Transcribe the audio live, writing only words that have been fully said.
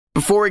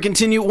Before we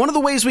continue, one of the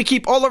ways we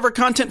keep all of our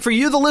content for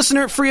you, the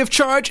listener, free of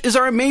charge is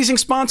our amazing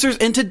sponsors,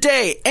 and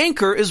today,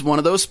 Anchor is one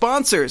of those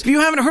sponsors. If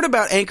you haven't heard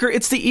about Anchor,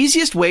 it's the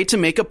easiest way to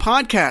make a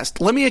podcast.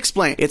 Let me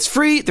explain. It's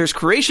free, there's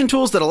creation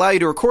tools that allow you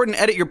to record and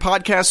edit your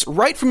podcasts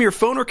right from your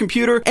phone or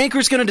computer.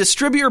 Anchor's going to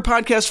distribute your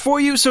podcast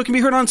for you so it can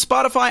be heard on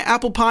Spotify,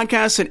 Apple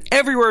Podcasts, and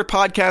everywhere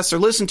podcasts are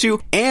listened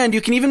to, and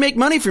you can even make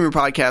money from your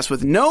podcast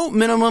with no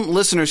minimum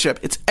listenership.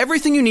 It's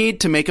everything you need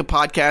to make a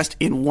podcast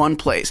in one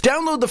place.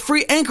 Download the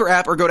free Anchor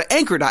app or go to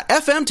anchor.fm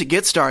to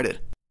get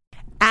started.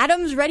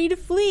 Adam's ready to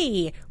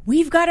flee.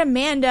 We've got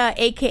Amanda,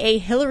 aka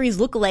Hillary's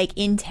lookalike,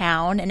 in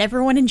town, and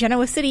everyone in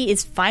Genoa City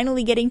is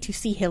finally getting to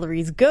see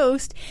Hillary's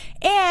ghost,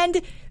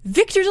 and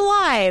Victor's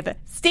alive.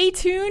 Stay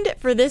tuned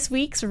for this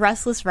week's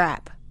Restless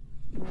Wrap.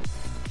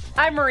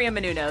 I'm Maria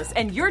Menounos,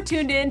 and you're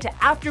tuned in to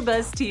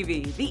AfterBuzz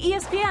TV, the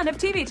ESPN of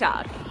TV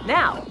talk.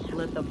 Now,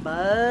 let the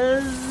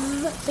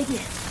buzz begin.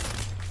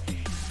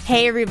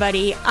 Hey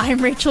everybody,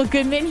 I'm Rachel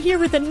Goodman here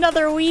with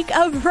another week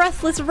of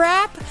Restless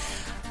Wrap.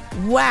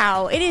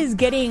 Wow, it is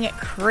getting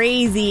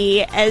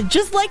crazy,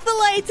 just like the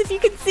lights, if you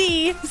can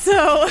see.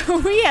 So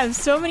we have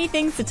so many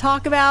things to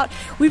talk about.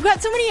 We've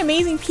got so many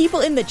amazing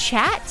people in the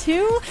chat,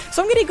 too.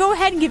 So I'm going to go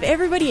ahead and give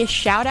everybody a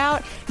shout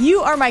out.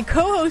 You are my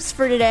co-hosts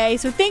for today,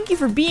 so thank you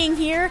for being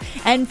here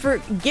and for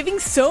giving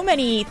so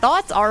many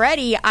thoughts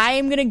already. I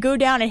am going to go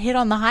down and hit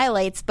on the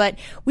highlights, but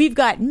we've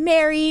got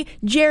Mary,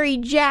 Jerry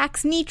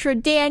Jax,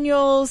 Nitra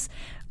Daniels,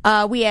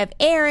 we have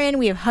Aaron,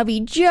 we have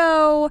Hubby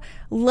Joe,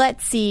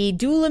 let's see,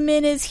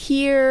 Doulamin is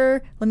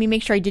here, let me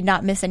make sure I did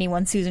not miss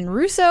anyone, Susan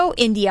Russo,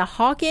 India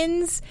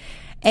Hawkins,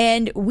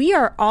 and we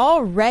are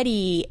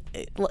already,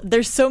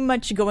 there's so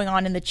much going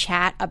on in the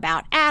chat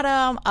about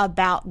Adam,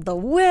 about the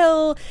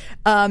will.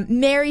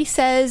 Mary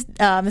says,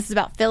 this is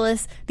about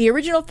Phyllis. The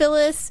original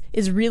Phyllis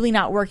is really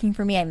not working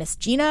for me. I miss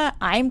Gina.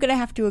 I'm going to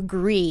have to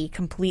agree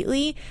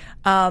completely.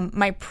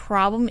 My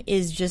problem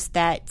is just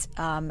that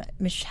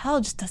Michelle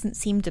just doesn't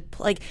seem to,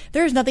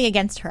 there's nothing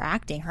against her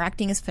acting. Her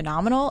acting is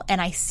phenomenal, and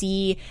I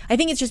think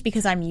it's just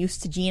because I'm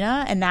used to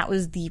Gina, and that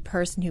was the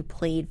person who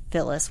played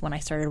Phyllis when I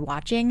started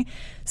watching.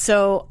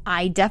 So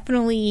I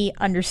definitely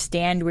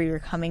understand where you're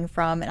coming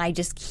from, and I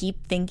just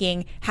keep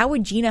thinking, how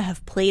would Gina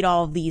have played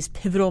all of these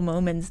pivotal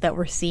moments that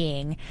we're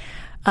seeing?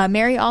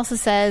 Mary also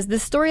says, the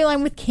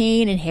storyline with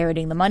Kane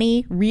inheriting the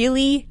money,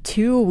 really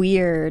too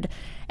weird.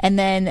 And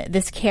then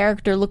this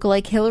character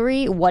lookalike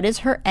Hillary, what is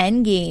her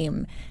end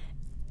game?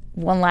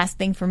 One last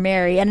thing for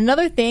Mary. And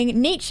another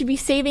thing, Nate should be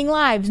saving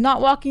lives,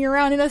 not walking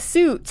around in a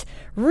suit.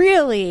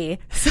 Really?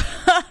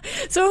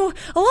 So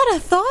a lot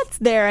of thoughts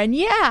there. And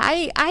yeah,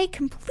 I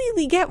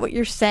completely get what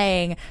you're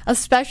saying,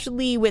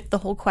 especially with the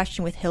whole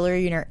question with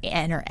Hillary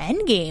and her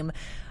end game.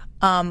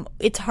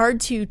 It's hard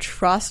to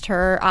trust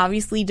her.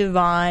 Obviously,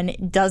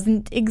 Devon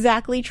doesn't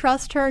exactly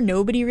trust her.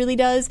 Nobody really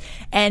does.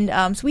 And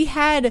so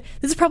this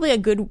is probably a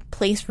good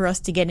place for us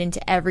to get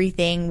into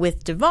everything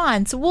with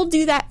Devon. So we'll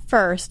do that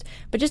first.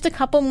 But just a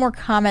couple more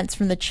comments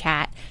from the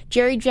chat.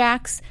 Jerry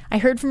Jax, I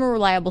heard from a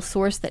reliable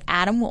source that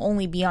Adam will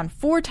only be on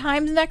 4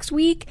 times next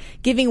week,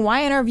 giving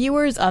YNR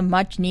viewers a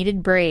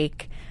much-needed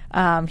break.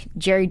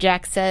 Jerry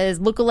Jack says,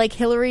 lookalike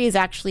Hillary is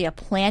actually a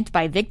plant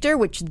by Victor,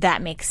 which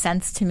that makes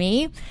sense to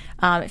me.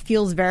 It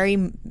feels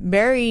very,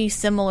 very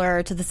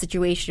similar to the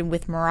situation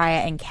with Mariah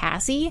and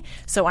Cassie.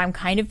 So I'm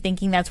kind of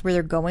thinking that's where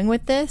they're going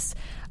with this.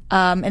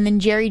 And then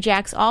Jerry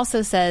Jax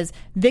also says,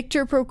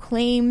 Victor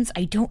proclaims,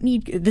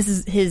 this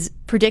is his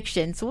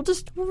prediction. So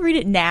we'll read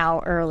it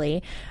now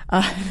early.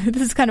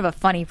 This is kind of a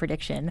funny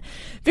prediction.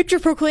 Victor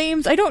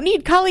proclaims, I don't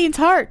need Colleen's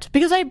heart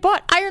because I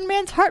bought Iron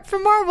Man's heart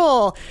from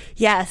Marvel.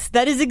 Yes,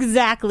 that is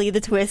exactly the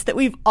twist that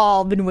we've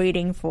all been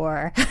waiting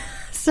for.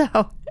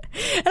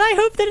 And I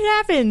hope that it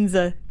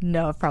happens.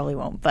 No, it probably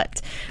won't,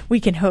 but we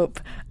can hope.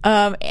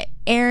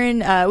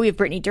 Aaron, we have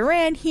Brittany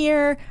Duran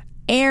here.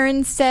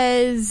 Aaron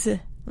says,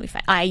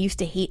 I used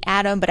to hate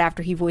Adam, but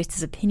after he voiced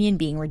his opinion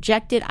being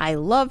rejected, I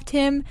loved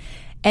him.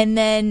 And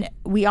then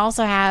we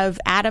also have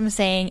Aaron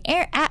saying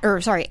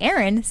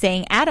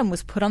Adam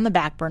was put on the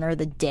back burner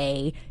the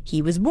day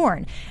he was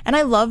born. And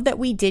I love that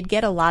we did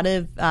get a lot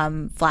of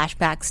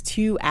flashbacks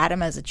to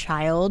Adam as a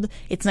child.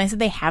 It's nice that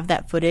they have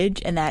that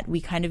footage and that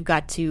we kind of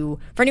got to,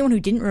 for anyone who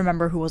didn't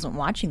remember who wasn't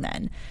watching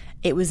then,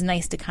 it was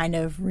nice to kind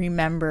of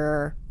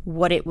remember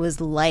what it was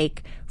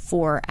like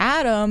for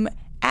Adam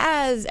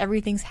as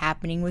everything's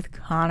happening with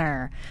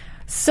Connor.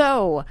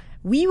 So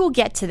we will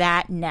get to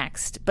that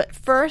next. But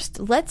first,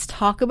 let's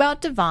talk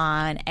about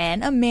Devon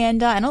and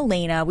Amanda and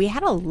Elena. We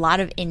had a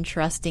lot of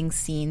interesting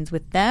scenes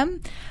with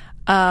them.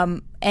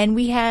 And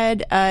we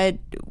had,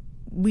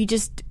 we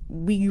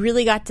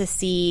really got to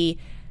see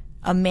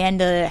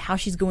Amanda, how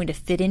she's going to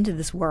fit into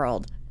this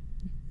world.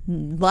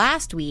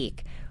 Last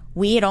week,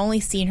 we had only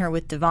seen her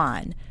with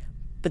Devon.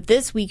 But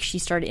this week she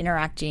started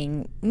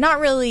interacting,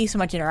 not really so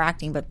much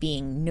interacting, but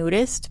being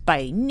noticed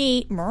by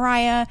Nate,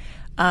 Mariah.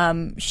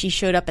 She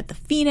showed up at the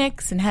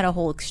Phoenix and had a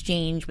whole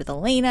exchange with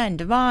Elena and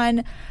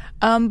Devon.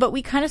 But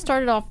we kind of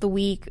started off the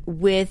week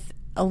with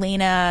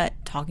Elena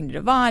talking to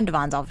Devon.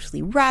 Devon's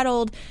obviously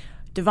rattled.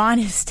 Devon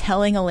is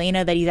telling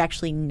Elena that he's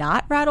actually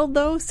not rattled,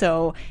 though,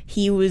 so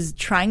he was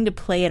trying to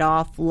play it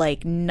off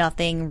like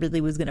nothing really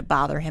was going to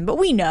bother him. But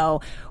we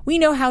know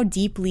how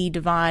deeply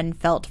Devon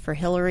felt for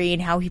Hillary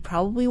and how he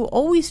probably will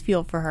always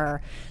feel for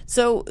her.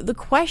 So the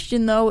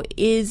question, though,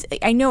 is,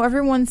 I know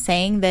everyone's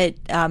saying that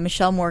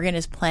Michelle Morgan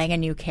is playing a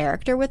new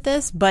character with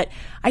this, but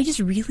I just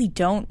really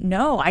don't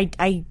know.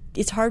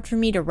 It's hard for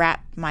me to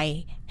wrap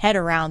my head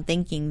around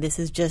thinking this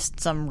is just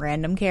some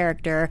random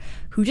character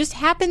who just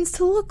happens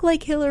to look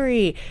like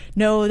Hillary.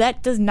 No,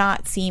 that does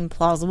not seem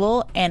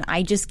plausible, and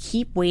I just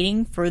keep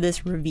waiting for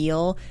this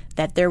reveal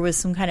that there was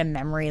some kind of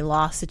memory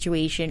loss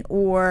situation,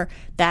 or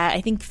that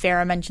I think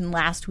Farrah mentioned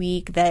last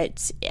week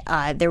that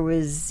there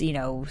was,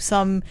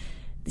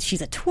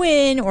 she's a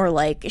twin, or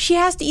like she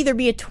has to either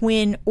be a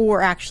twin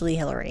or actually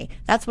Hillary.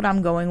 That's what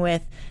I'm going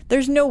with.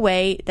 There's no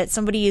way that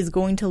somebody is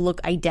going to look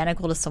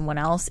identical to someone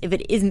else if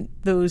it isn't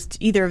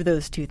either of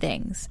those two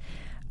things.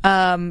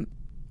 Samuel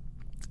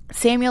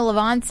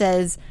Levant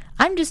says,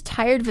 I'm just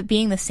tired of it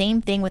being the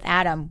same thing with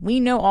Adam. We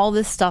know all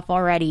this stuff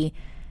already.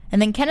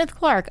 And then Kenneth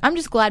Clark, I'm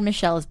just glad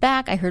Michelle is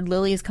back. I heard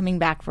Lily is coming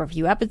back for a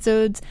few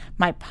episodes.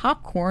 My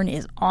popcorn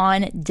is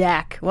on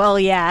deck. Well,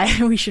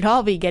 yeah, we should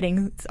all be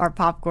getting our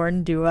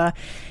popcorn to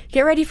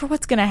get ready for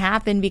what's going to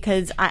happen,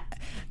 because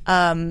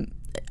Hillary,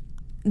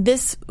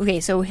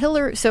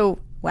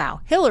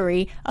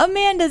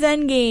 Amanda's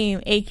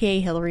Endgame, aka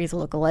Hillary's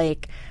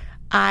lookalike.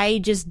 I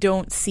just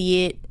don't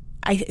see it.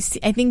 I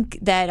think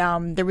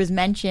that there was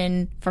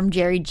mention from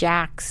Jerry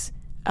Jacks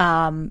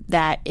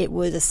that it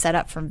was a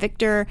setup from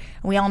Victor.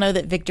 And we all know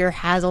that Victor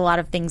has a lot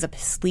of things up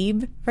his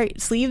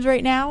sleeves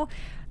right now.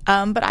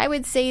 But I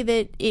would say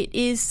that it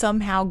is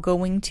somehow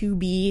going to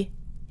be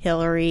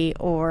Hillary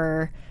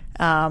or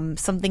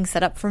something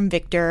set up from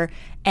Victor,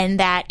 and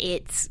that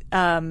it's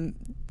a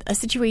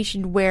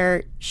situation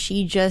where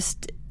she is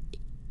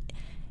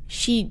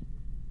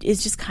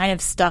just kind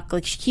of stuck.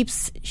 Like she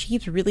keeps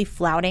really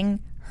flouting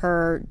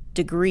her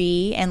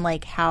degree and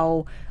like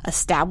how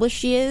established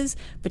she is.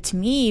 But to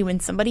me,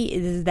 when somebody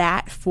is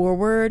that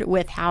forward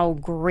with how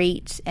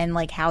great and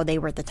like how they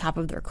were at the top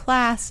of their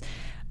class,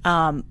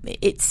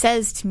 it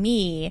says to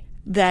me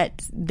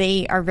that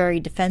they are very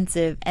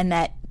defensive and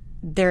that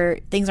their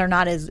things are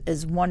not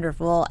as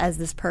wonderful as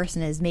this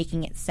person is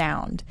making it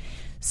sound.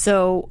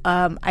 So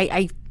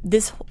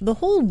the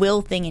whole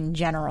Will thing in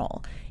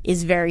general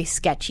is very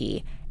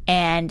sketchy,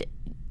 and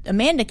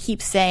Amanda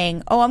keeps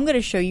saying, oh, I'm going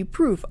to show you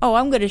proof. Oh,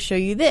 I'm going to show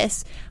you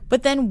this.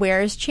 But then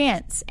where is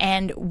Chance?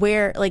 And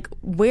where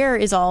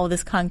is all of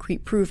this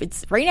concrete proof?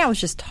 Right now it's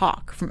just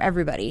talk from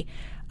everybody.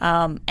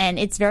 And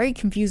it's very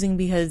confusing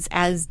because,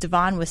 as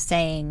Devon was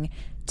saying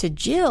to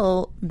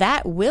Jill,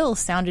 that Will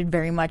sounded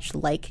very much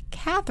like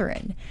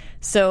Catherine.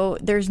 So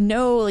there's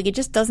no, it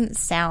just doesn't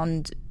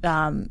sound,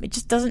 it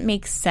just doesn't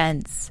make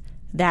sense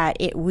that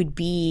it would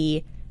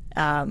be,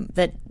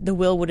 that the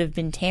will would have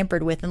been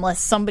tampered with unless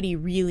somebody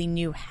really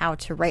knew how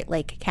to write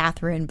like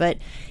Catherine. But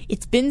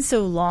it's been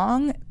so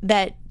long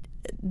that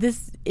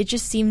it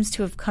just seems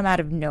to have come out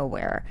of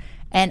nowhere.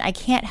 And I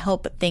can't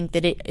help but think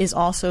that it is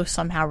also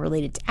somehow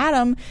related to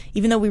Adam,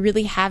 even though we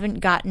really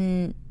haven't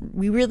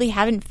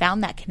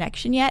found that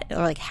connection yet, or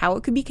like how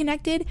it could be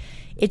connected.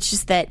 It's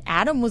just that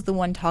Adam was the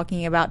one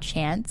talking about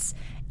Chance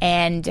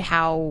and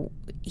how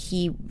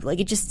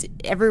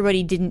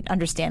everybody didn't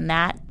understand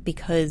that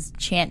because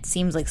Chance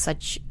seems like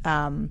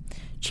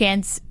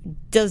Chance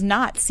does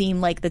not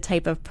seem like the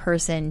type of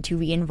person to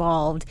be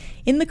involved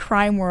in the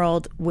crime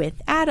world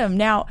with Adam.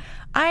 Now,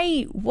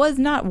 I was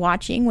not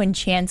watching when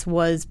Chance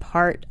was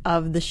part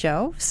of the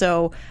show,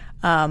 so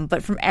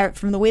but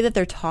from the way that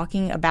they're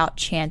talking about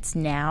Chance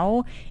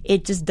now,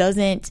 it just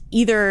doesn't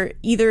either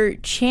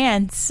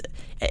Chance.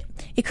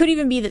 It could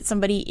even be that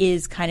somebody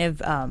is kind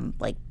of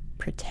like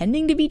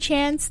pretending to be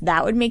Chance.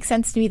 That would make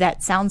sense to me.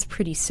 That sounds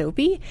pretty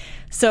soapy.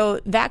 So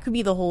that could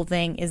be the whole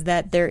thing, is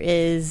that there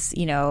is,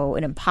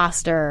 an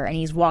imposter and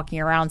he's walking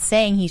around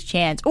saying he's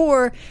Chance,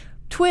 or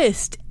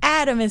twist,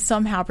 Adam is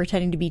somehow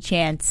pretending to be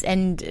Chance.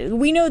 And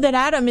we know that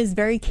Adam is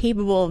very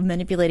capable of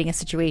manipulating a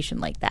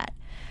situation like that.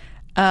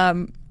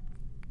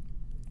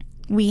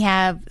 We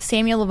have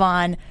Samuel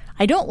Levant.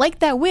 I don't like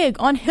that wig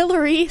on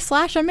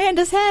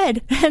Hillary/Amanda's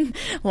head. And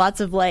lots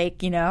of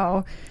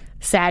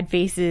sad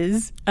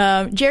faces.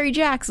 Jerry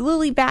Jacks,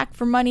 Lily back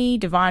for money,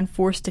 Devon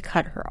forced to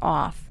cut her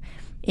off.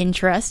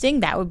 Interesting.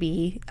 That would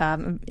be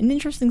an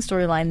interesting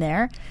storyline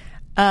there.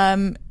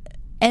 And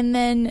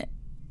then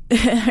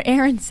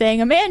Aaron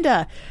saying,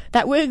 Amanda,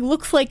 that wig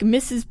looks like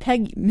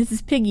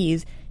Mrs.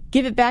 Piggy's.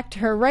 Give it back to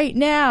her right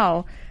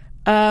now.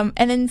 And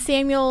then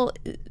Samuel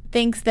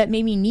thinks that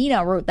maybe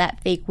Nina wrote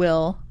that fake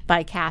will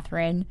by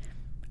Catherine.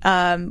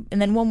 And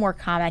then one more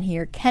comment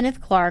here.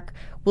 Kenneth Clark,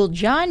 will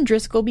John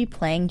Driscoll be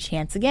playing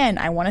Chance again?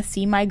 I want to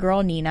see my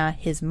girl Nina,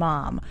 his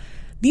mom.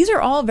 These are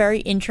all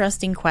very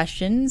interesting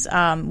questions.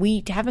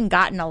 We haven't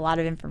gotten a lot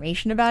of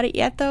information about it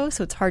yet, though,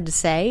 so it's hard to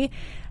say.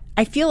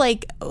 I feel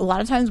like a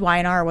lot of times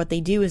YNR, what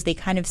they do is they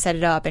kind of set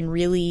it up and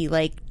really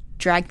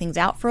drag things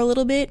out for a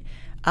little bit.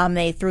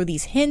 They throw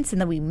these hints,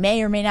 and then we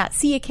may or may not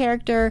see a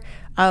character.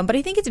 But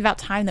I think it's about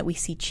time that we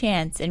see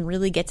Chance and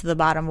really get to the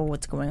bottom of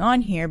what's going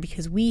on here,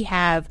 because we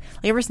have,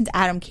 like, ever since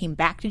Adam came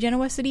back to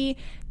Genoa City,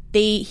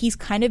 he's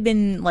kind of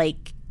been,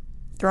 like,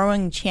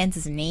 throwing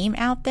Chance's name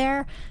out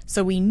there.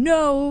 So we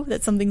know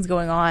that something's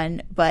going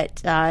on,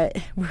 but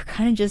we're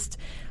kind of just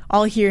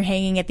all here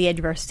hanging at the edge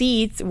of our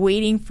seats,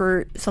 waiting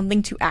for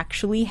something to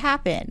actually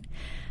happen.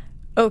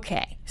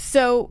 Okay,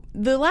 so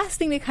the last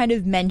thing to kind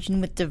of mention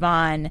with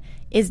Devon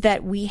is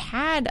that we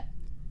had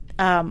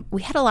a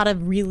lot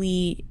of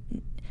really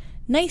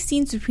nice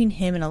scenes between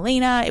him and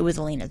Elena. It was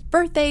Elena's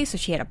birthday, so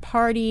she had a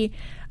party,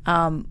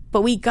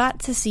 but we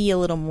got to see a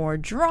little more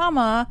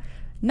drama,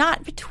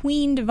 not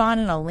between Devon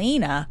and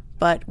Elena,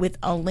 but with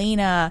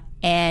Elena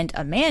and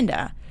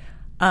Amanda.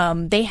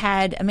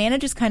 Amanda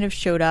just kind of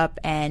showed up,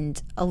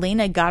 and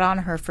Elena got on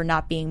her for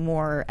not being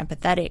more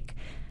empathetic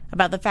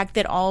about the fact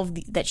that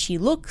that she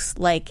looks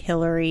like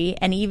Hillary,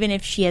 and even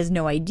if she has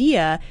no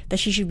idea, that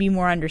she should be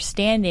more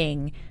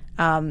understanding.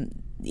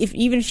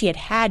 Even if she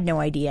had no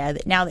idea,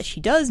 that now that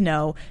she does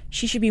know,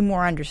 she should be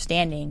more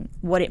understanding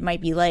what it might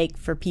be like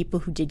for people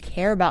who did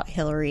care about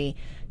Hillary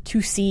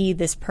to see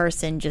this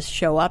person just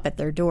show up at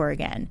their door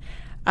again.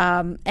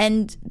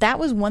 And that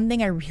was one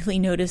thing I really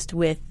noticed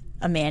with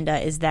Amanda,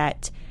 is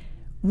that,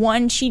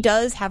 one, she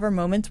does have her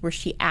moments where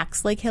she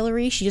acts like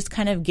Hillary. She just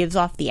kind of gives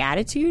off the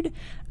attitude.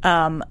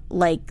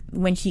 Like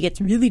when she gets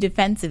really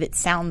defensive, it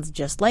sounds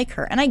just like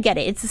her. And I get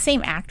it. It's the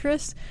same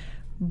actress,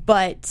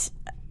 but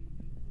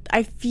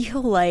I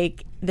feel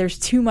like there's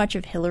too much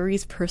of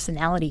Hillary's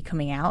personality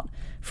coming out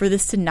for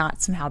this to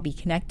not somehow be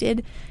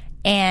connected.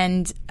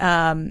 And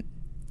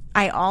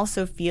I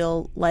also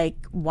feel like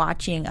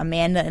watching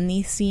Amanda in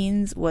these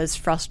scenes was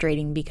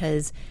frustrating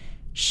because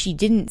she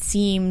didn't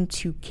seem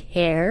to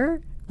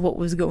care what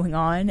was going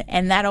on,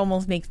 and that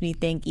almost makes me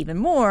think even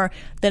more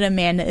that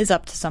Amanda is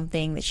up to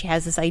something, that she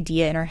has this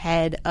idea in her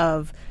head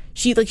of,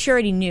 she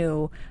already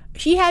knew.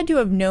 She had to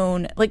have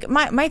known, like,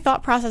 my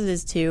thought process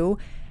is too,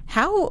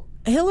 how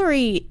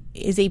Hillary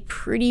was a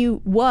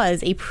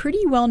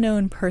pretty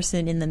well-known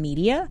person in the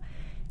media.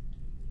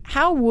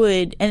 How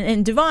would,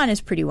 and Devon is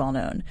pretty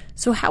well-known,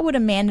 so how would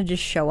Amanda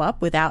just show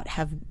up without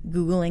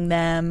Googling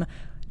them,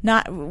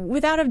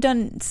 without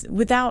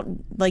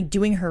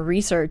doing her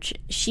research?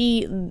 If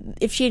she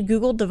had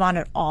Googled Devon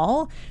at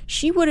all,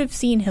 she would have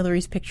seen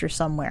Hillary's picture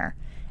somewhere.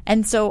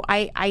 And so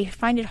I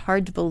find it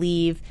hard to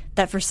believe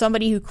that for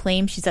somebody who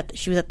claims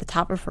she was at the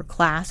top of her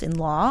class in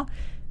law,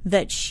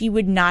 that she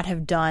would not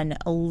have done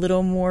a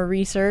little more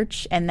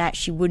research, and that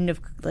she wouldn't have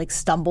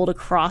stumbled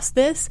across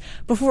this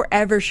before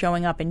ever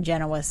showing up in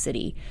Genoa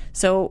City.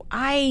 So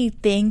I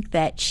think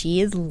that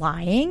she is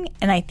lying,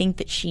 and I think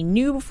that she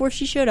knew before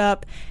she showed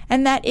up,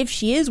 and that if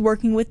she is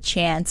working with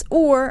Chance,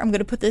 or I'm going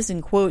to put this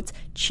in quotes,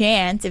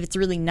 Chance, if it's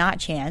really not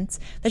Chance,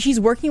 that she's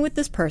working with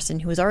this person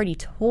who has already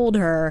told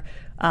her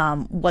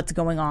what's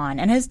going on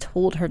and has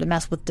told her to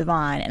mess with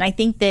Devon. And I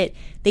think that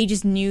they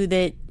just knew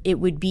that it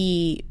would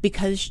be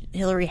because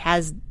Amanda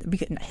has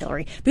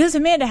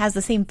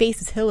the same face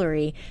as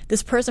Hillary,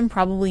 this person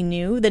probably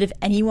knew that if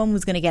anyone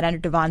was going to get under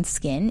Devon's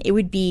skin, it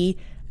would be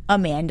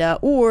Amanda,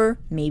 or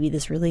maybe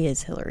this really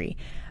is Hillary.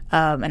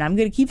 And I'm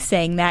going to keep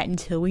saying that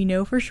until we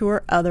know for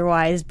sure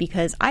otherwise,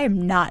 because I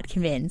am not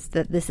convinced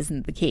that this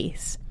isn't the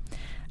case.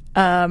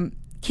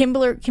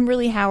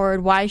 Kimberly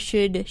Howard, why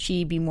should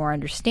she be more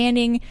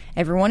understanding?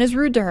 Everyone is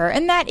rude to her,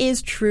 and that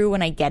is true,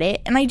 and I get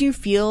it, and I do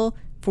feel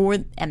for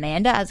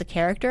Amanda as a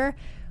character,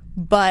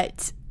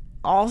 but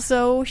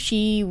also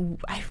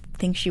I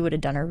think she would have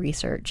done her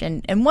research,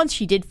 and once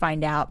she did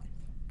find out,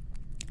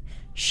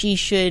 she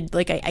should,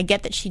 I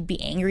get that she'd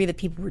be angry that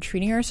people were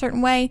treating her a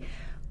certain way,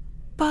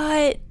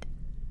 but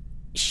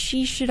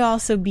she should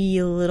also be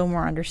a little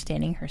more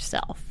understanding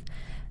herself.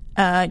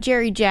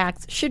 Jerry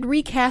Jacks should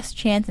recast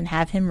Chance and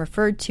have him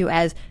referred to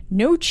as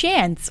No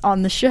Chance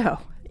on the show.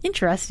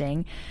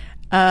 Interesting.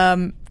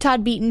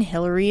 Todd Beaton,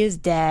 Hillary is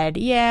dead.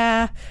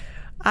 Yeah,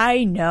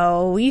 I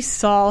know. We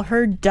saw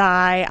her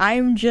die.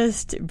 I'm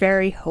just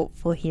very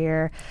hopeful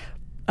here.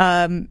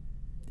 Samuel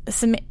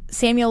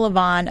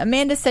Levon,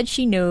 Amanda said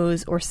she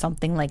knows, or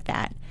something like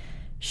that.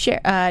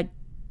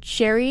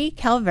 Sherry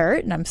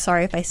Calvert, and I'm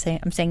sorry if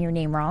I'm saying your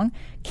name wrong.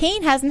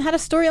 Kane hasn't had a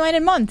storyline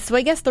in months, so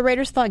I guess the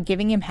writers thought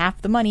giving him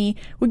half the money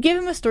would give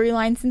him a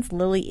storyline since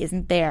Lily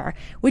isn't there.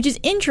 Which is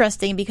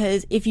interesting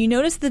because if you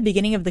notice at the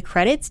beginning of the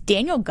credits,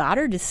 Daniel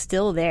Goddard is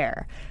still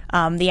there,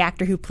 the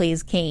actor who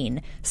plays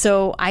Kane.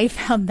 So I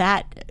found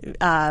that,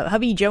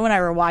 hubby Joe and I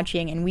were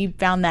watching, and we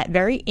found that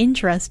very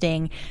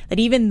interesting, that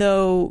even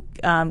though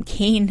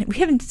Kane, we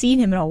haven't seen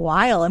him in a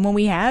while, and when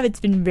we have,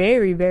 it's been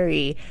very,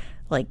 very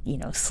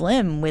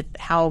slim with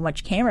how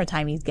much camera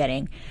time he's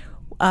getting.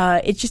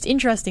 It's just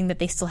interesting that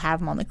they still have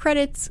him on the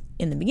credits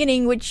in the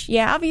beginning, which,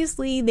 yeah,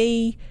 obviously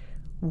they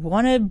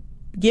want to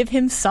give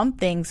him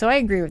something. So I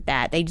agree with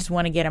that. They just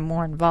want to get him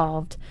more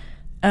involved.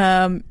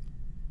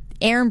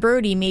 Aaron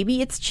Brody,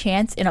 maybe it's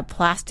Chance in a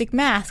plastic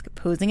mask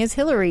posing as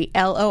Hillary,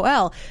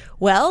 LOL.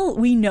 Well,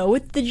 we know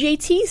with the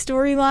JT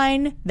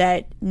storyline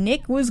that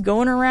Nick was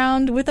going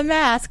around with a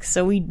mask,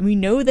 so we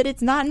know that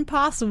it's not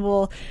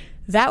impossible.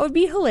 That would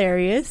be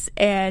hilarious,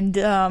 and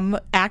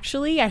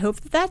actually, I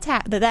hope that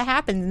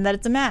happens and that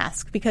it's a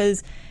mask,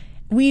 because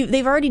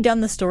they've already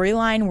done the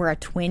storyline where a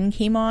twin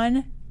came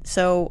on,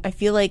 so I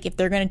feel like if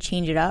they're going to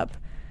change it up,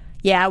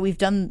 yeah, we've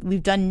done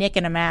Nick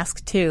in a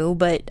mask too,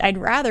 but I'd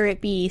rather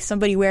it be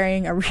somebody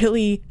wearing a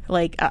really,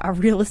 like, a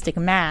realistic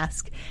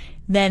mask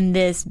than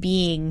this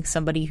being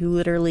somebody who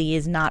literally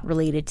is not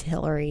related to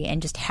Hillary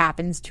and just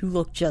happens to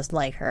look just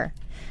like her.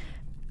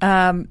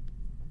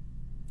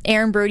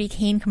 Aaron Brody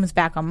Kane comes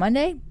back on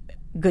Monday.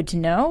 Good to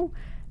know.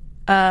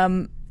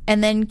 And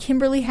then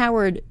Kimberly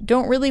Howard,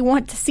 don't really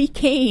want to see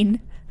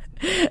Kane.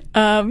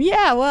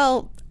 Yeah,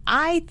 well,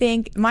 I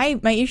think my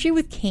issue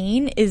with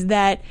Kane is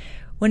that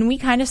when we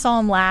kind of saw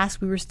him last,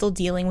 we were still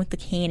dealing with the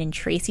Kane and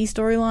Tracy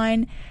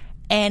storyline.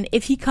 And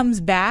if he comes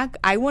back,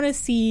 I want to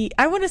see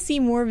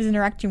more of his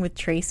interaction with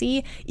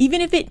Tracy, even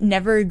if it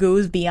never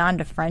goes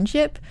beyond a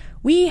friendship.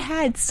 We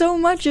had so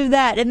much of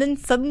that, and then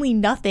suddenly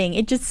nothing.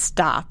 It just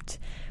stopped,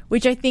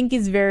 which I think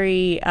is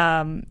very,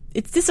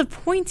 it's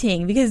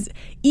disappointing, because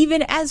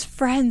even as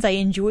friends, I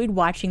enjoyed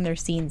watching their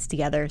scenes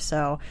together.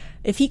 So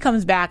if he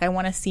comes back, I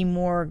want to see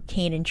more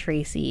Kane and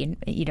Tracy, and,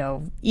 you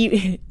know,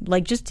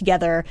 like, just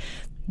together.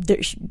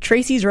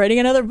 Tracy's writing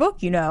another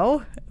book, you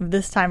know,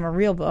 this time a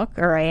real book,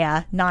 or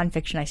a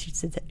nonfiction, I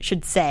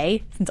should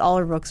say, since all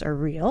her books are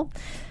real.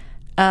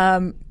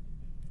 Todd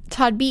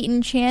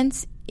Beaton,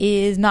 Chance,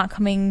 is not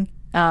coming.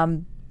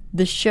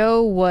 The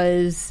show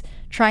was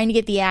trying to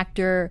get the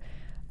actor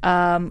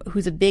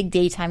who's a big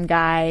daytime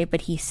guy,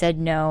 but he said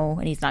no,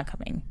 and he's not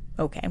coming.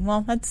 Okay,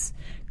 well, that's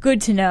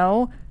good to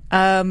know.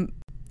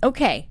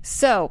 Okay,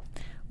 so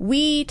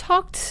we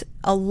talked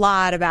a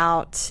lot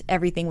about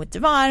everything with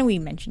Devon. We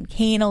mentioned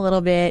Kane a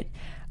little bit.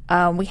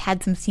 We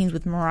had some scenes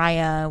with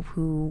Mariah,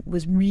 who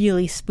was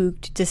really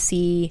spooked to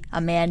see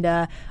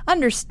Amanda,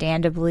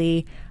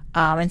 understandably.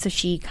 And so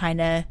she kind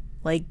of,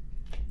 like,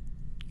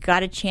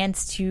 got a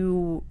chance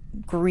to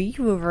grieve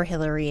over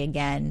Hillary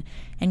again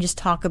and just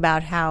talk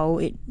about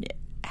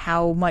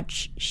how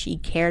much she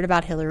cared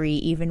about Hillary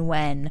even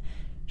when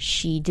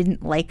she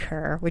didn't like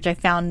her, which I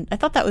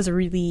thought that was a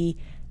really...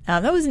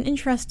 that was an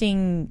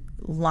interesting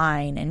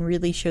line, and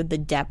really showed the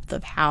depth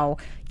of how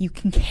you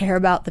can care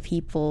about the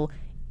people.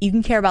 You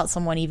can care about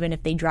someone even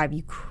if they drive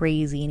you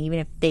crazy, and even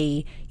if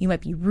you might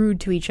be rude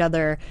to each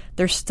other,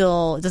 it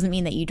doesn't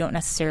mean that you don't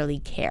necessarily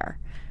care.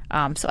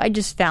 So I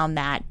just found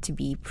that to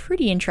be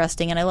pretty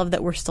interesting, and I love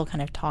that we're still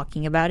kind of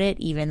talking about it,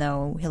 even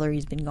though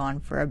Hillary's been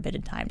gone for a bit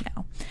of time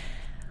now.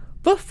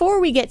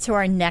 Before we get to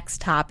our next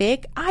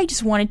topic, I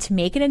just wanted to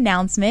make an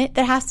announcement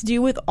that has to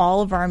do with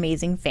all of our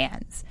amazing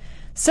fans.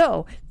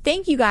 So,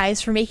 thank you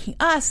guys for making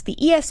us the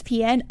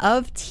ESPN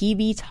of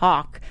TV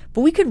Talk,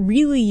 but we could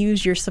really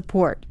use your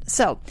support.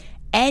 So,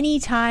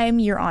 anytime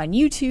you're on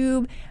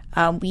YouTube,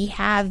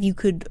 you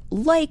could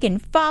like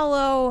and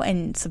follow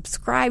and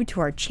subscribe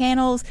to our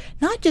channels.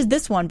 Not just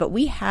this one, but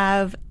we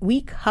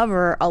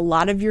cover a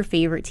lot of your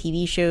favorite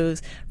TV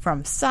shows,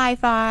 from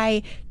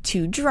sci-fi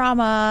to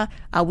drama.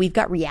 We've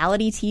got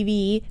reality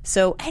TV.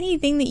 So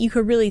anything that you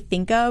could really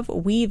think of,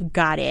 we've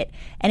got it.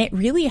 And it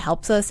really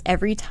helps us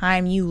every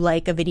time you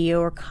like a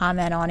video or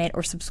comment on it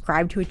or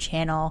subscribe to a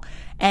channel.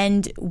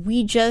 And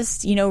we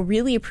just,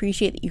 really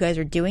appreciate that you guys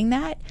are doing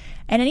that.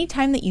 And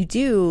anytime that you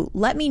do,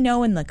 let me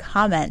know in the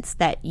comments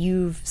that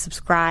you've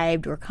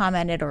subscribed or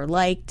commented or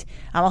liked.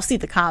 I'll see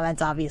the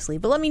comments, obviously,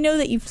 but let me know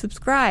that you've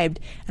subscribed,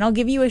 and I'll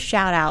give you a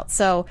shout out.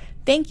 So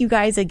thank you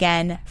guys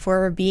again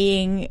for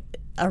being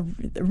a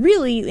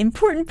really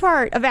important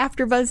part of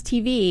AfterBuzz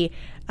TV,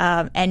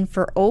 and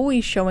for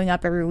always showing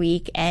up every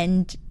week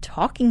and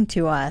talking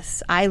to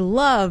us. I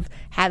love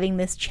having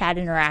this chat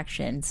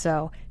interaction,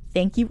 so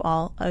thank you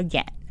all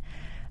again.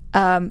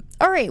 All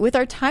right, with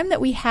our time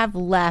that we have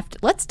left,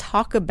 let's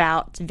talk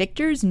about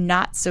Victor's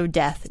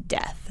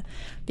not-so-death,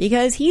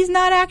 because he's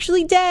not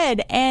actually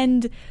dead,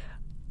 and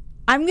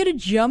I'm going to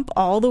jump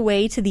all the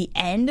way to the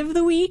end of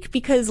the week,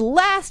 because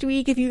last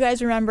week, if you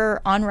guys remember,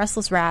 on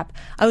Restless Wrap,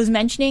 I was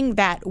mentioning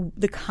that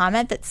the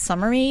comment that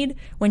Summer made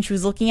when she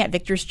was looking at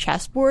Victor's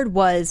chessboard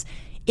was,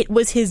 it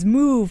was his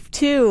move,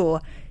 too.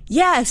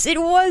 Yes, it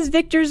was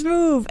Victor's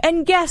move,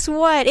 and guess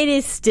what? It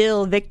is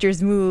still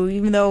Victor's move,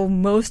 even though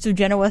most of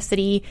Genoa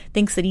City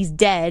thinks that he's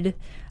dead,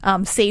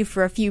 save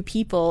for a few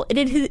people.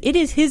 It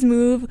is his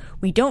move.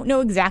 We don't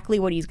know exactly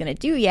what he's going to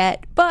do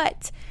yet,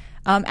 but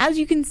as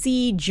you can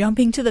see,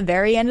 jumping to the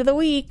very end of the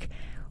week,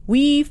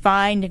 we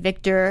find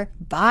Victor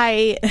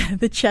by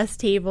the chess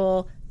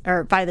table,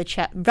 or by the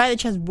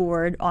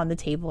chessboard on the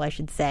table, I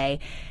should say,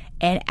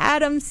 and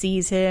Adam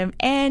sees him,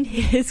 and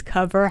his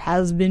cover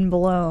has been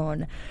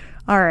blown.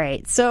 All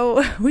right,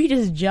 so we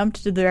just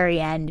jumped to the very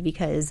end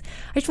because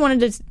I just wanted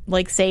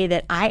to say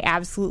that I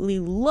absolutely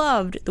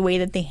loved the way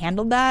that they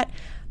handled that.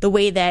 the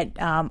way that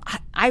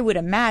I would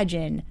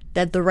imagine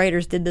that the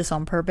writers did this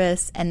on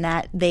purpose, and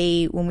that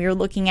when we were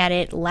looking at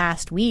it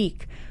last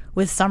week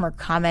with Summer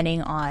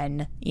commenting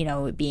on,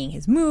 it being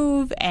his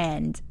move,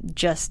 and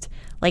just,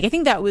 I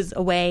think that was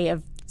a way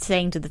of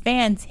saying to the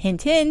fans,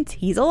 hint, hint,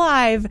 he's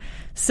alive.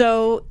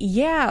 So,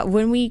 yeah,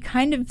 when we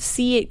kind of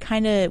see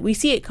it we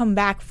see it come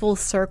back full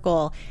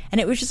circle, and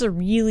it was just a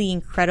really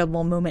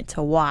incredible moment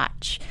to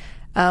watch.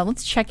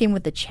 Let's check in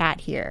with the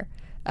chat here.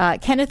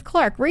 Kenneth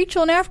Clark,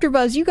 Rachel and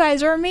AfterBuzz, you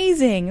guys are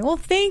amazing. Well,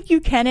 thank you,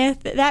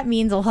 Kenneth. That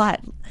means a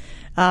lot.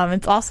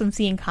 It's awesome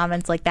seeing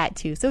comments like that,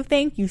 too. So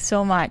thank you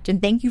so much,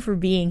 and thank you for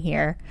being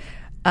here.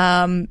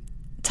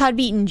 Todd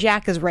Beaton,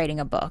 Jack is writing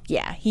a book.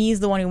 Yeah,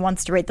 he's the one who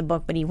wants to write the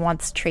book, but he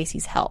wants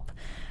Tracy's help.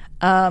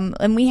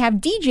 And we have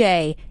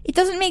DJ. It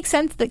doesn't make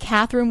sense that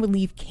Catherine would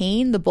leave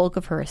Kane the bulk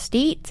of her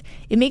estate.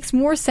 It makes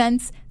more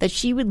sense that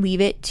she would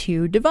leave it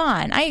to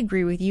Devon. I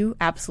agree with you,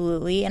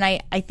 absolutely. And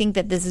I think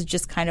that this is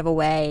just kind of a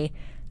way...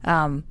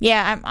 I'm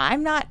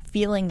not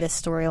feeling this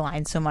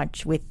storyline so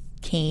much with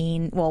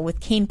Kane. Well,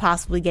 with Kane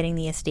possibly getting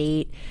the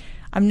estate,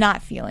 I'm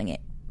not feeling it.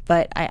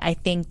 But I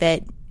think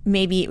that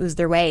maybe it was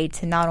their way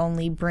to not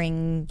only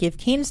give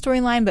Kane a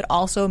storyline, but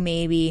also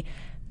maybe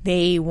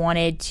they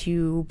wanted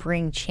to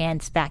bring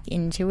Chance back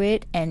into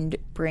it and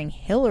bring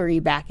Hillary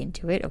back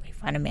into it. Okay,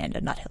 fine,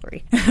 Amanda, not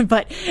Hillary.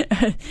 But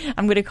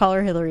I'm going to call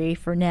her Hillary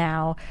for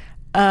now.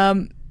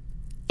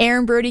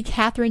 Aaron Brody,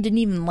 Catherine didn't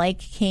even like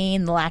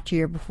Kane the last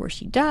year before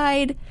she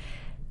died.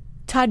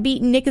 Todd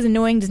Beaton, Nick is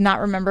annoying, does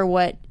not remember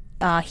what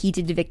he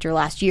did to Victor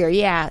last year.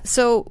 Yeah,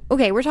 so,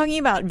 okay, we're talking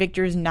about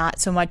Victor's not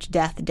so much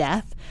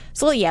death.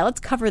 So, yeah, let's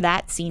cover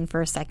that scene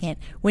for a second.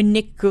 When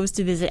Nick goes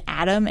to visit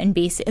Adam, and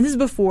this is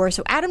before,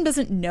 so Adam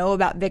doesn't know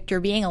about Victor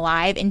being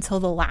alive until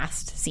the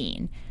last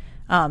scene.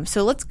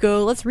 So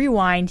let's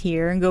rewind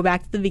here and go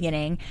back to the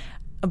beginning.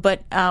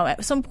 But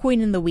at some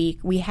point in the week,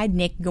 we had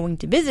Nick going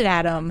to visit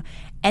Adam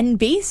and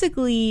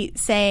basically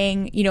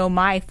saying,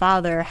 my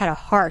father had a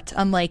heart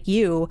unlike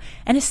you.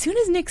 And as soon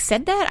as Nick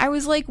said that, I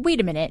was like, wait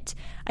a minute.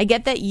 I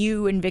get that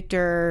you and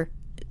Victor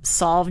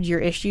solved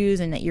your issues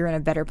and that you're in a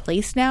better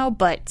place now,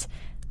 but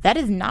that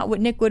is not what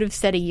Nick would have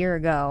said a year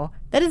ago.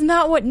 That is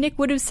not what Nick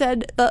would have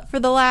said for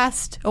the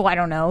last,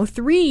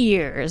 3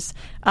 years.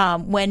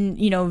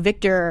 When,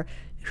 Victor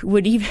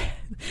would even...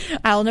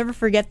 I'll never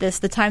forget this,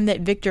 the time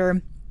that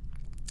Victor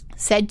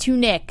said to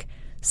Nick,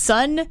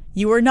 son,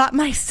 you are not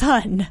my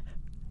son.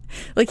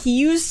 He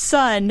used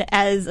son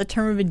as a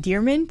term of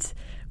endearment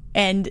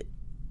and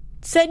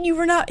said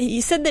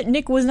he said that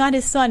Nick was not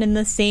his son in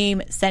the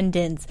same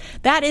sentence.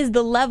 That is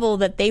the level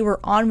that they were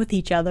on with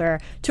each other,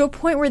 to a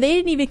point where they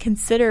didn't even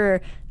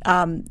consider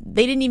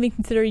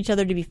each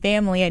other to be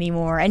family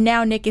anymore. And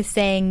now Nick is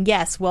saying,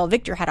 yes, well,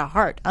 Victor had a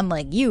heart,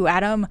 unlike you,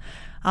 Adam.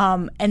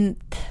 And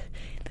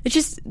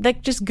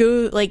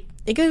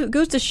it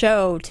goes to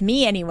show, to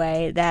me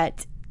anyway,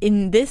 that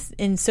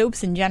in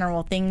soaps in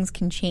general, things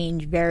can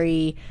change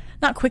very,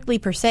 not quickly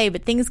per se,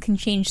 but things can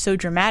change so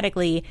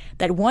dramatically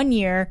that one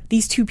year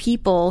these two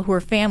people who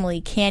are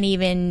family can't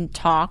even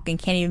talk and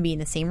can't even be in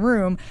the same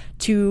room,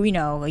 to,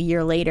 a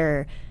year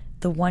later,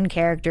 the one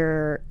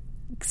character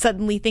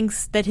suddenly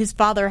thinks that his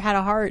father had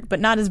a heart, but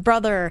not his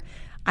brother.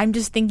 I'm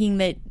just thinking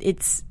that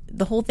it's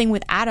the whole thing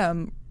with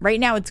Adam.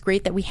 Right now, it's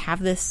great that we have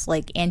this,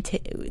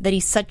 that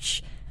he's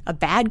such a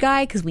bad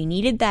guy, because we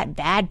needed that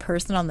bad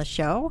person on the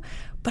show.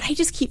 But I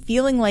just keep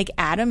feeling like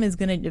Adam is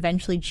going to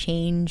eventually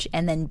change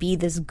and then be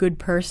this good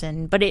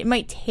person. But it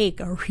might take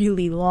a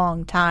really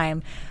long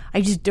time.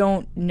 I just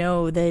don't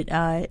know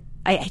that.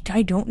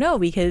 I don't know,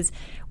 because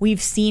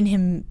we've seen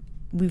him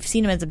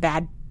as a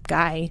bad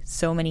guy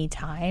so many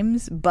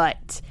times.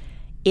 But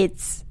I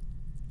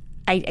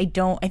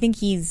think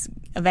he's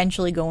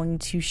eventually going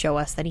to show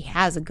us that he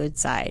has a good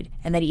side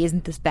and that he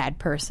isn't this bad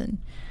person.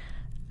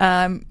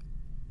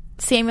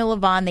 Samuel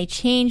Levon, they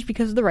changed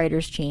because of the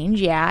writers' change.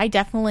 Yeah, I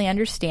definitely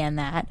understand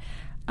that.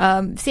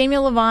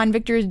 Samuel Levon,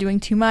 Victor is doing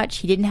too much.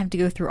 He didn't have to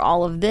go through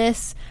all of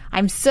this.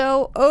 I'm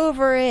so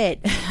over it.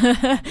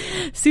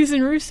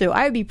 Susan Russo,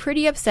 I would be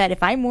pretty upset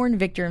if I mourned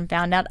Victor and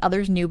found out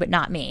others knew but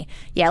not me.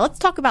 Yeah, let's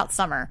talk about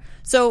Summer.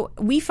 So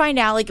we find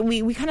out,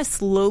 we kind of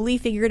slowly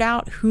figured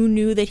out who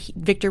knew that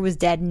Victor was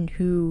dead and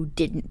who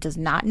does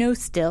not know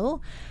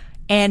still.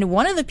 And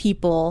one of the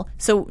people,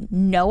 so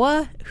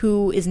Noah,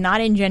 who is not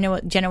in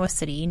Genoa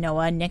City,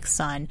 Noah, Nick's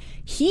son,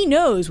 he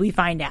knows, we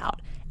find out.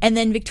 And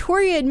then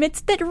Victoria admits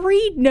that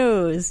Reed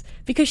knows,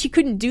 because she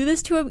couldn't do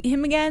this to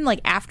him again,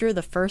 after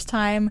the first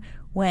time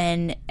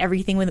when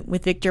everything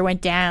with Victor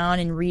went down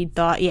and Reed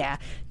thought,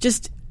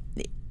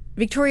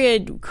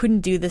 Victoria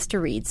couldn't do this to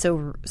Reed.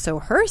 So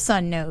her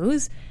son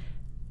knows,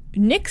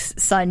 Nick's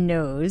son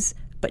knows,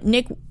 but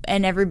Nick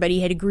and everybody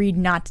had agreed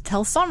not to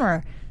tell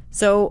Summer.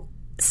 So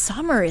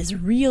Summer is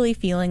really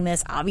feeling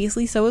this.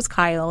 Obviously, so is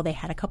Kyle. They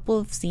had a couple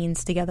of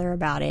scenes together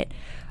about it.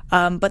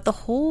 But the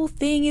whole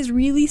thing is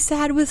really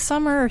sad with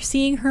Summer,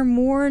 seeing her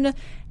mourn,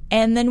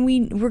 and then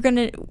we're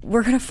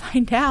gonna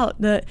find out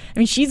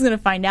she's gonna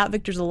find out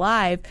Victor's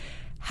alive.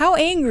 how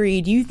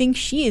angry do you think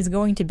she is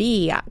going to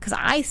be? Because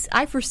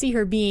I foresee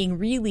her being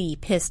really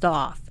pissed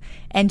off,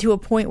 and to a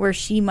point where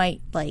she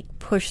might, like,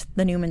 push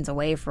the Newmans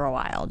away for a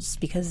while, just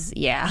because,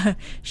 I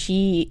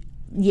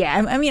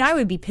mean, I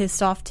would be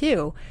pissed off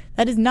too.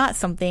 That is not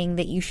something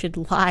that you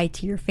should lie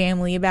to your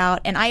family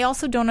about. And I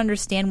also don't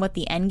understand what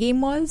the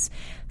endgame was.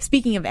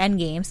 Speaking of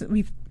endgames,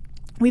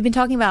 we've been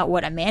talking about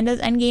what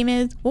Amanda's endgame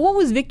is. Well, what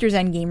was Victor's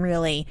endgame,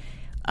 really?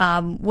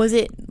 Was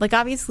it, like,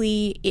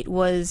 obviously it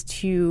was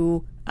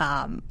to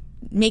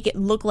make it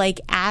look like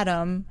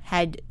Adam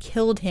had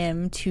killed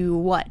him to,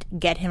 what,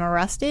 get him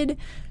arrested?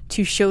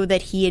 To show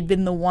that he had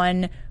been the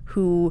one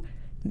who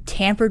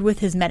tampered with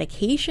his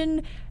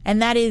medication,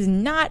 and that is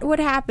not what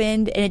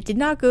happened, and it did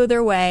not go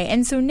their way.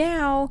 And so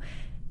now,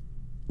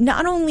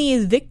 not only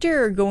is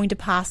Victor going to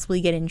possibly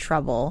get in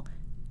trouble,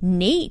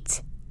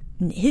 Nate's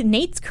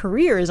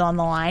career is on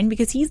the line,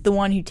 because he's the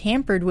one who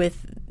tampered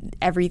with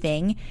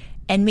everything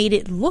and made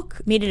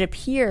it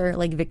appear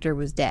like Victor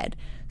was dead.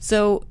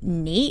 So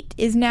Nate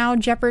is now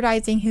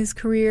jeopardizing his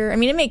career. I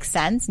mean, it makes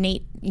sense.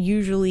 Nate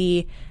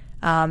usually,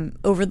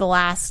 over the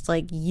last,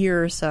 like,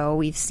 year or so,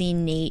 we've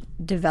seen Nate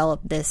develop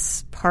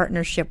this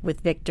partnership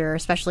with Victor,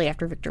 especially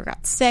after Victor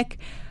got sick.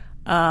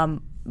 So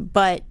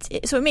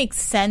it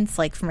makes sense,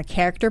 like, from a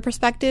character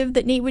perspective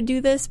that Nate would do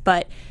this,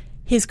 but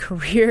his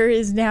career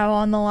is now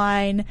on the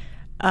line.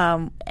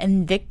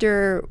 And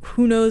Victor,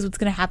 who knows what's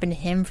going to happen to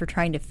him for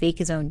trying to fake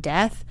his own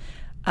death.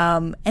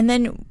 And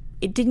then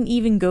it didn't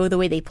even go the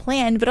way they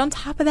planned. But on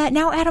top of that,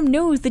 now Adam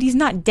knows that he's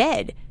not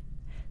dead.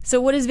 So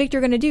what is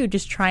Victor going to do?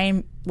 Just try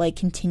and, like,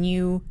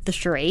 continue the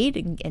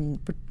charade and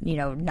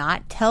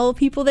not tell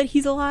people that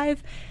he's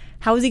alive?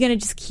 How is he going to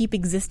just keep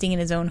existing in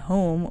his own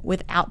home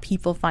without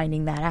people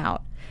finding that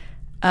out?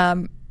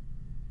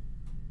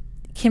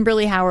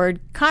 Kimberly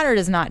Howard, Connor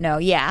does not know.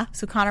 Yeah,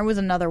 so Connor was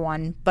another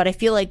one. But I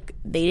feel like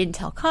they didn't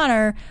tell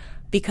Connor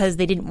because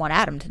they didn't want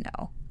Adam to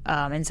know.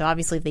 And so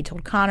obviously if they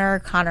told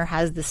Connor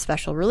has this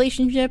special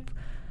relationship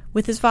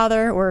with his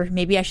father, or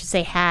maybe I should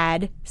say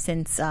had,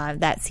 since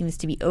that seems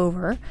to be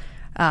over,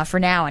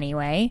 for now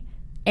anyway.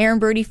 Aaron,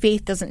 Brody,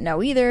 Faith doesn't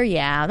know either.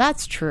 Yeah,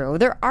 that's true.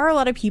 There are a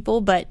lot of people,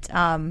 but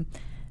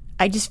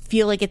I just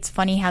feel like it's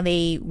funny how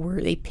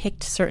they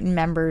picked certain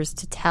members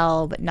to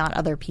tell, but not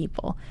other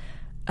people.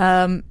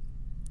 Let's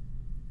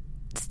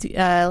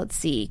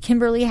see.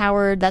 Kimberly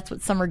Howard, that's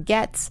what Summer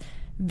gets.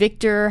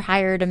 Victor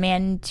hired a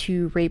man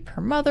to rape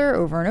her mother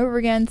over and over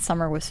again.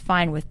 Summer was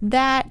fine with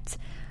that.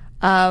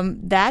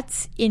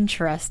 That's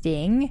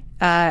interesting.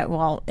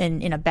 Well,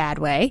 in a bad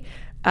way.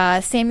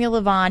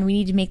 Samuel Levon, we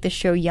need to make the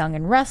show young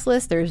and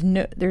restless.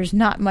 There's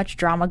not much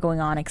drama going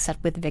on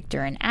except with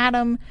Victor and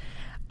Adam.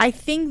 I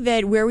think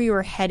that where we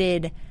were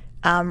headed,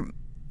 I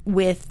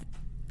do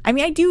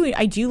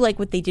like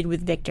what they did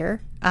with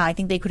Victor. I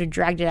think they could have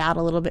dragged it out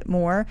a little bit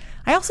more.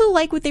 I also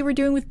like what they were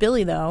doing with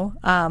Billy, though.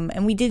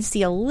 And we did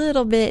see a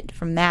little bit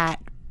from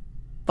that,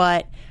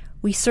 but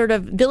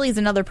Billy's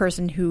another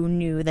person who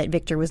knew that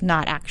Victor was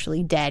not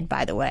actually dead,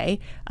 by the way,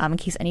 in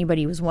case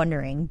anybody was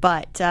wondering.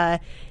 But I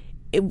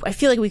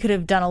feel like we could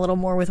have done a little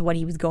more with what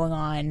he was going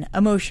on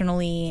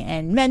emotionally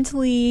and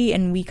mentally,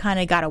 and we kind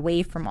of got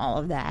away from all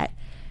of that.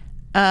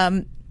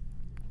 And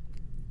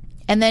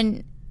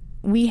then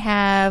we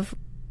have,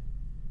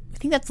 I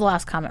think that's the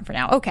last comment for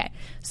now. Okay.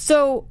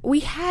 So we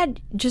had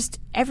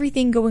just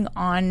everything going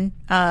on,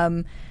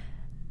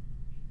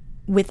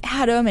 with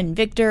Adam and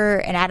Victor,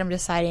 and Adam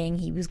deciding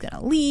he was going to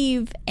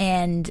leave,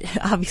 and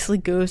obviously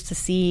goes to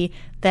see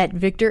that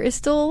Victor is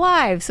still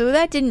alive. So we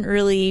don't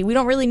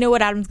really know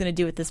what Adam's going to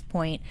do at this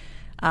point.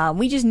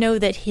 We just know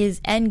that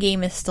his end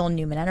game is still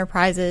Newman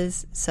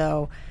Enterprises.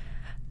 So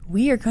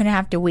we are going to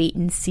have to wait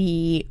and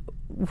see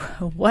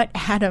what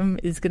Adam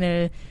is going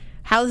to,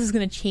 how this is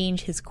going to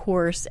change his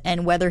course,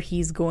 and whether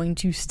he's going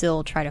to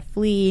still try to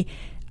flee.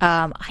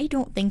 I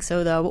don't think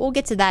so, though, but we'll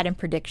get to that in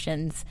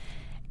predictions.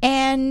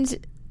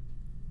 And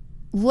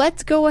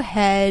let's go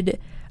ahead.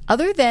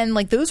 Other than,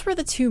 like, those were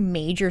the two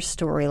major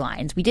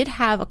storylines. We did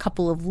have a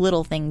couple of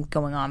little things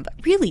going on, but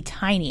really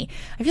tiny.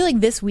 I feel like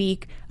this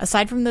week,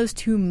 aside from those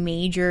two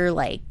major,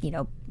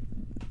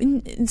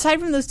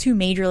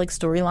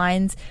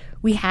 storylines,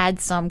 we had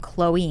some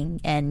Chloe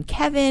and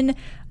Kevin.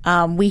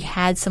 We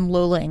had some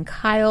Lola and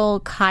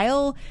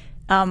Kyle.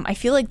 I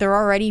feel like they're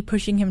already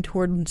pushing him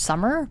toward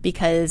Summer,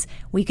 because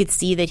we could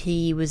see that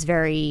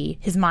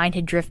his mind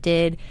had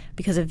drifted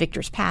because of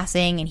Victor's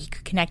passing, and he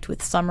could connect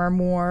with Summer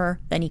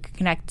more than he could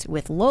connect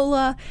with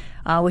Lola,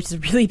 which is a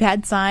really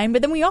bad sign.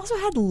 But then we also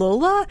had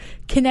Lola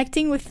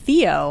connecting with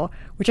Theo,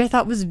 which I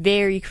thought was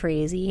very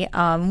crazy.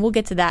 We'll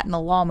get to that in the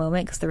law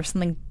moment, because there was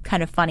something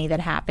kind of funny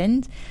that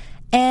happened.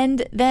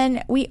 And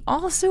then we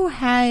also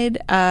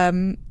had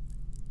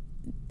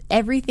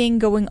everything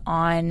going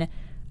on.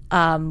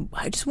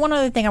 Just one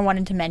other thing I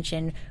wanted to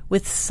mention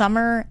with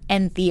Summer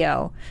and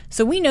Theo.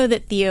 So we know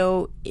that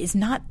Theo is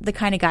not the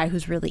kind of guy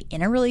who's really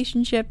in a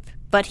relationship,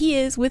 but he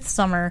is with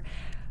Summer.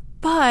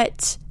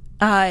 But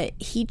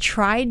he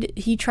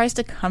tries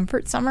to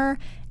comfort Summer,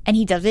 and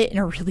he does it in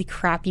a really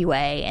crappy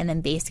way, and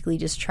then basically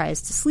just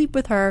tries to sleep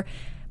with her.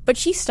 But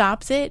she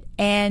stops it,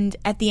 and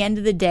at the end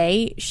of the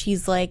day,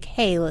 she's like,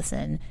 hey,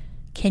 listen,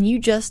 can you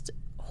just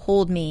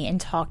hold me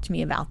and talk to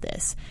me about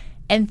this?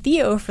 And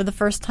Theo, for the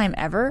first time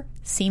ever,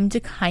 seemed to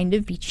kind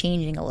of be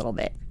changing a little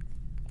bit.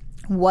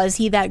 Was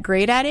he that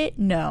great at it?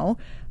 No.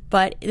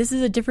 But this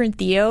is a different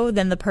Theo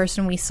than the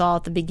person we saw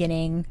at the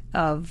beginning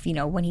of,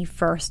 when he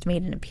first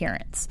made an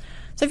appearance.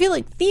 So I feel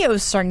like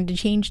Theo's starting to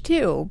change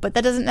too, but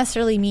that doesn't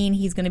necessarily mean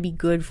he's going to be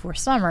good for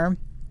Summer.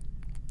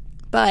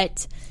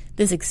 But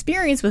this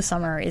experience with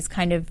Summer is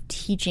kind of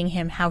teaching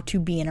him how to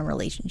be in a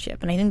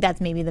relationship. And I think that's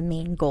maybe the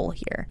main goal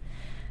here.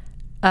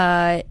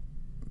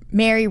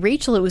 Mary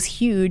Rachel, it was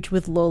huge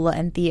with Lola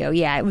and Theo.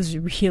 Yeah, it was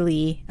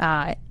really,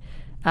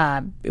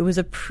 it was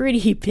a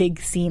pretty big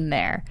scene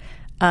there.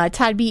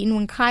 Todd Beaton,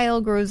 when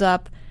Kyle grows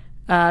up,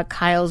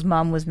 Kyle's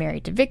mom was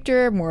married to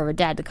Victor, more of a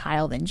dad to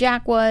Kyle than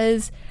Jack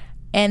was.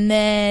 And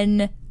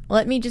then,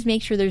 let me just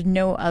make sure there's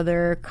no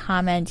other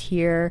comment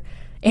here.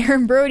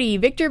 Aaron Brody,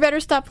 Victor better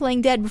stop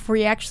playing dead before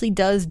he actually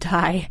does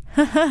die.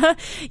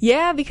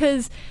 Yeah,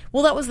 because,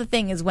 well, that was the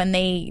thing, is when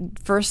they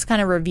first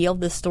kind of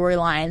revealed the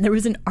storyline, there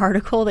was an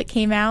article that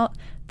came out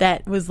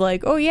that was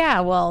like, oh yeah,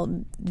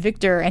 well,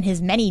 Victor and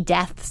his many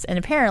deaths, and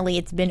apparently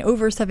it's been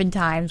over 7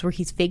 times where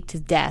he's faked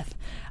his death.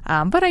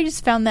 But I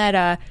just found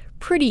that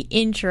pretty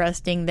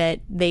interesting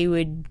that they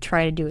would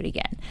try to do it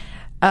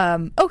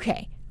again.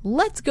 Okay,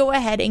 let's go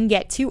ahead and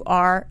get to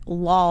our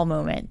lol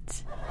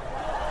moment.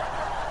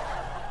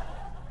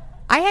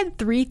 I had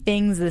 3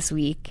 things this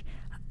week.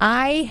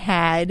 I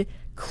had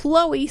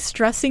Chloe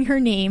stressing her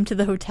name to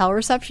the hotel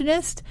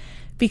receptionist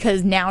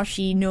because now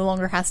she no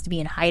longer has to be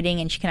in hiding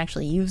and she can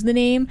actually use the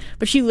name.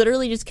 But she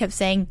literally just kept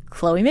saying,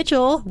 Chloe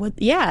Mitchell. What?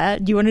 Yeah,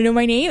 do you want to know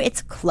my name?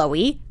 It's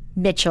Chloe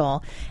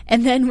Mitchell.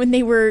 And then when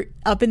they were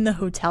up in the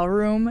hotel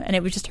room and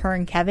it was just her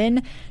and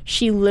Kevin,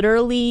 she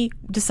literally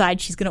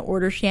decides she's going to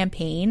order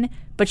champagne,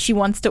 but she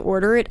wants to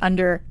order it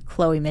under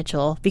Chloe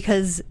Mitchell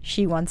because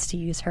she wants to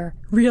use her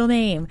real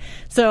name.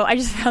 So I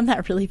just found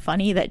that really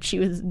funny that she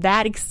was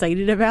that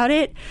excited about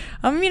it.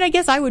 I mean, I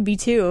guess I would be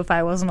too if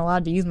I wasn't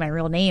allowed to use my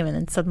real name and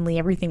then suddenly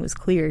everything was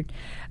cleared.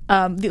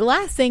 The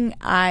last thing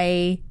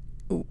I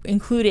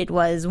included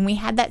was when we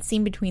had that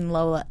scene between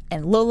Lola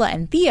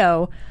and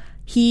Theo,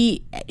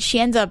 she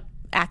ends up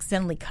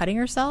accidentally cutting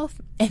herself,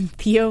 and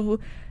Theo,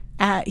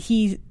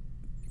 he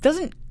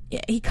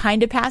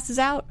kind of passes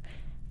out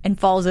and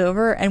falls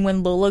over, and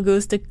when Lola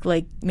goes to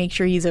make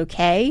sure he's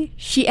okay,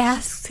 she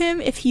asks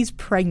him if he's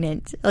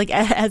pregnant,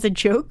 as a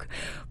joke.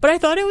 But I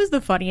thought it was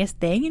the funniest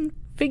thing and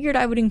figured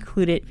I would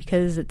include it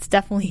because it's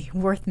definitely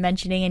worth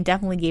mentioning and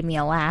definitely gave me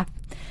a laugh.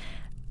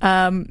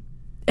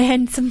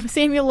 And some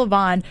Samuel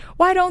Levon,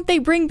 why don't they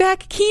bring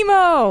back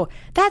Chemo?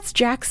 That's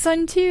Jack's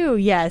son too.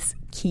 Yes,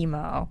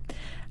 Chemo.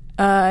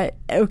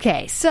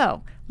 Okay,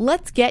 so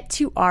let's get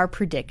to our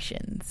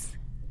predictions.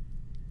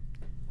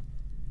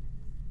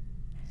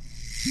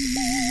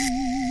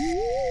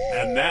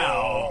 And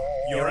now,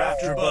 your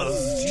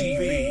AfterBuzz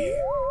TV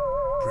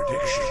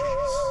predictions.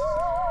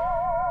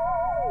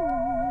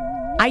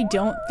 I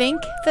don't think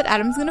that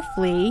Adam's going to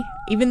flee,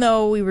 even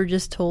though we were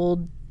just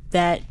told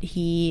that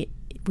we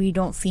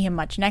don't see him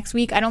much next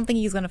week. I don't think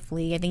he's going to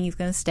flee. I think he's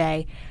going to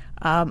stay.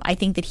 I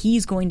think that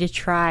he's going to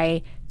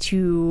try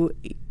to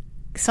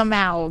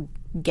somehow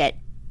get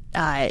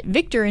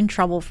Victor in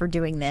trouble for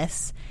doing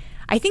this.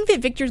 I think that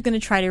Victor's going to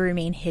try to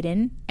remain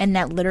hidden and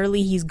that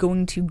literally he's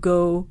going to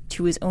go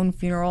to his own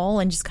funeral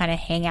and just kind of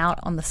hang out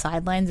on the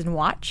sidelines and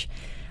watch.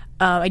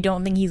 I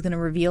don't think he's going to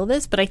reveal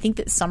this, but I think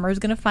that Summer's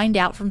going to find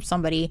out from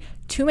somebody.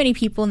 Too many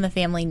people in the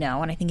family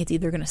know, and I think it's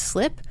either going to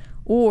slip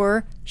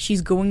or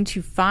she's going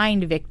to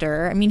find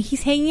Victor. I mean,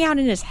 he's hanging out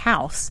in his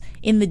house,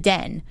 in the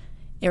den,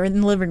 or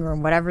in the living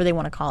room, whatever they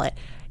want to call it.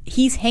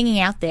 He's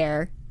hanging out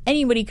there.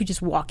 Anybody could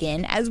just walk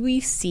in, as we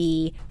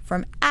see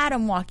from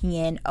Adam walking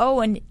in. Oh,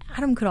 and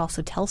Adam could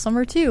also tell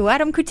Summer too.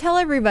 Adam could tell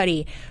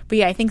everybody. But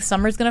yeah, I think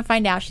Summer's going to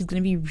find out. She's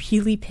going to be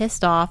really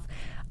pissed off.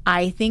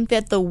 I think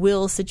that the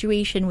Will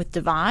situation with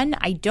Devon,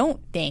 I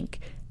don't think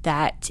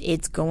that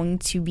it's going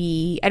to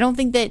be, I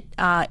think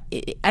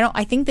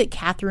that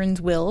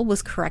Catherine's will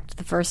was correct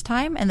the first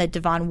time and that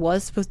Devon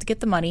was supposed to get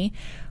the money.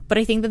 But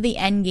I think that the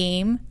end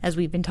game, as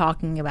we've been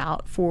talking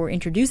about, for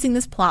introducing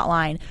this plot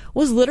line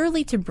was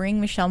literally to bring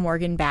Michelle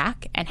Morgan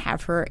back and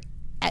have her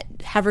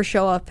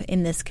show up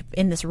in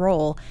this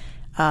role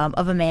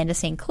of Amanda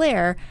St.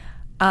 Clair.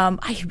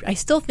 I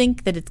still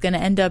think that it's going to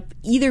end up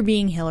either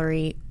being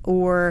Hillary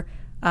or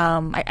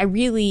I'm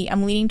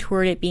leaning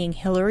toward it being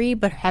Hillary,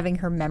 but having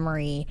her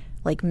memory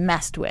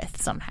messed with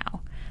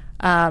somehow.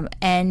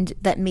 And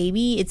that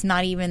maybe it's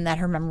not even that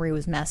her memory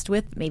was messed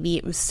with. Maybe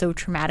it was so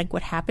traumatic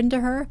what happened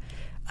to her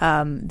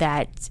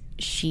that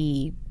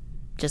she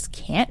just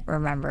can't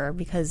remember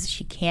because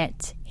she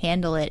can't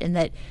handle it, and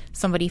that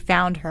somebody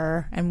found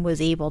her and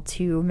was able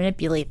to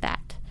manipulate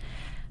that.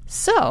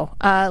 So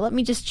let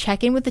me just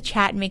check in with the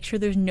chat and make sure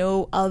there's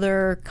no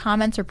other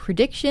comments or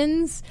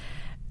predictions.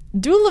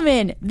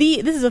 Doolaman,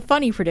 this is a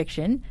funny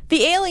prediction.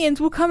 The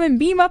aliens will come and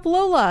beam up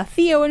Lola,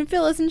 Theo, and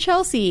Phyllis and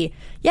Chelsea.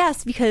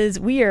 Yes, because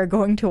we are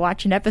going to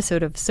watch an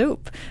episode of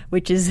Soap,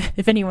 which is,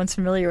 if anyone's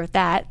familiar with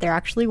that, there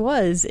actually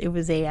was. It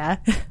was a,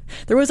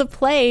 there was a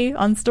play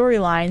on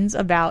storylines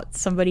about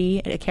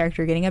a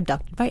character getting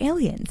abducted by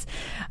aliens.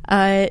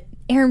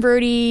 Aaron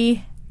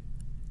Brody,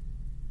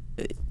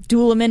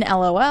 Doolaman,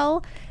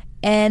 LOL.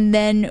 And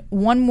then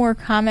one more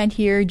comment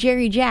here.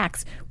 Jerry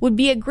Jacks, would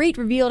be a great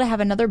reveal to have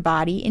another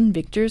body in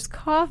Victor's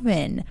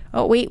coffin.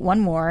 Oh, wait,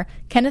 one more.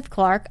 Kenneth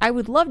Clark, I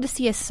would love to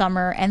see a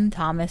Summer and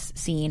Thomas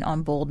scene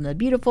on Bold and the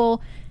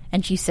Beautiful.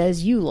 And she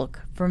says, you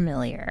look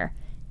familiar.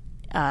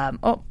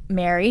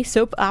 Mary,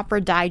 Soap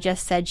Opera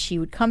Digest said she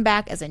would come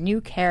back as a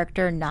new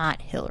character,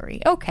 not Hillary.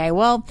 Okay,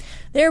 well,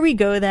 there we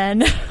go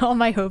then. All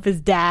my hope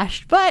is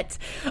dashed. But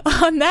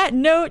on that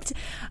note,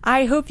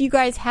 I hope you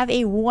guys have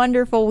a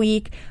wonderful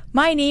week.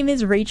 My name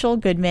is Rachel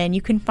Goodman.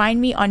 You can find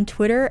me on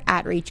Twitter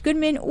at Rach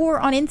Goodman or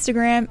on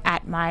Instagram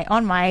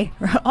on my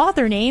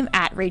author name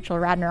at Rachel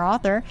Radner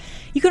Author.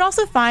 You can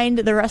also find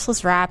the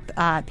Restless Wrap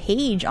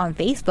page on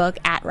Facebook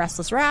at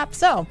Restless Wrap.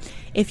 So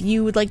if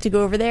you would like to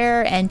go over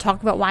there and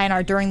talk about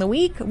Y&R during the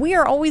week, we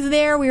are always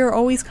there. We are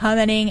always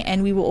commenting,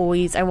 and I will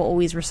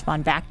always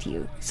respond back to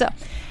you. So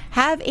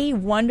have a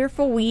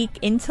wonderful week.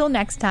 Until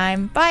next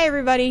time. Bye,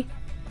 everybody.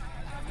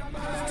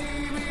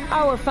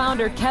 Our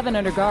founder, Kevin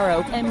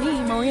Undergaro, and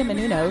me, Maria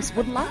Menounos,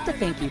 would like to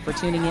thank you for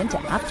tuning in to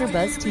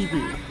AfterBuzz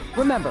TV.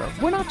 Remember,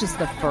 we're not just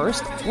the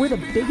first, we're the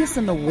biggest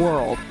in the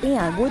world,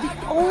 and we're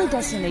the only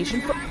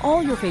destination for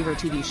all your favorite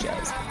TV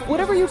shows.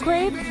 Whatever you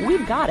crave,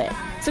 we've got it.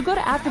 So go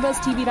to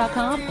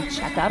AfterBuzzTV.com and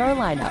check out our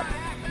lineup.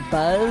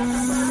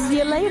 Buzz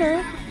you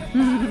later.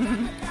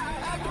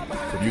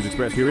 The views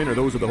expressed herein are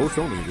those of the hosts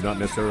only and do not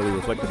necessarily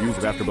reflect the views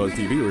of AfterBuzz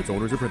TV or its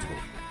owners or principals.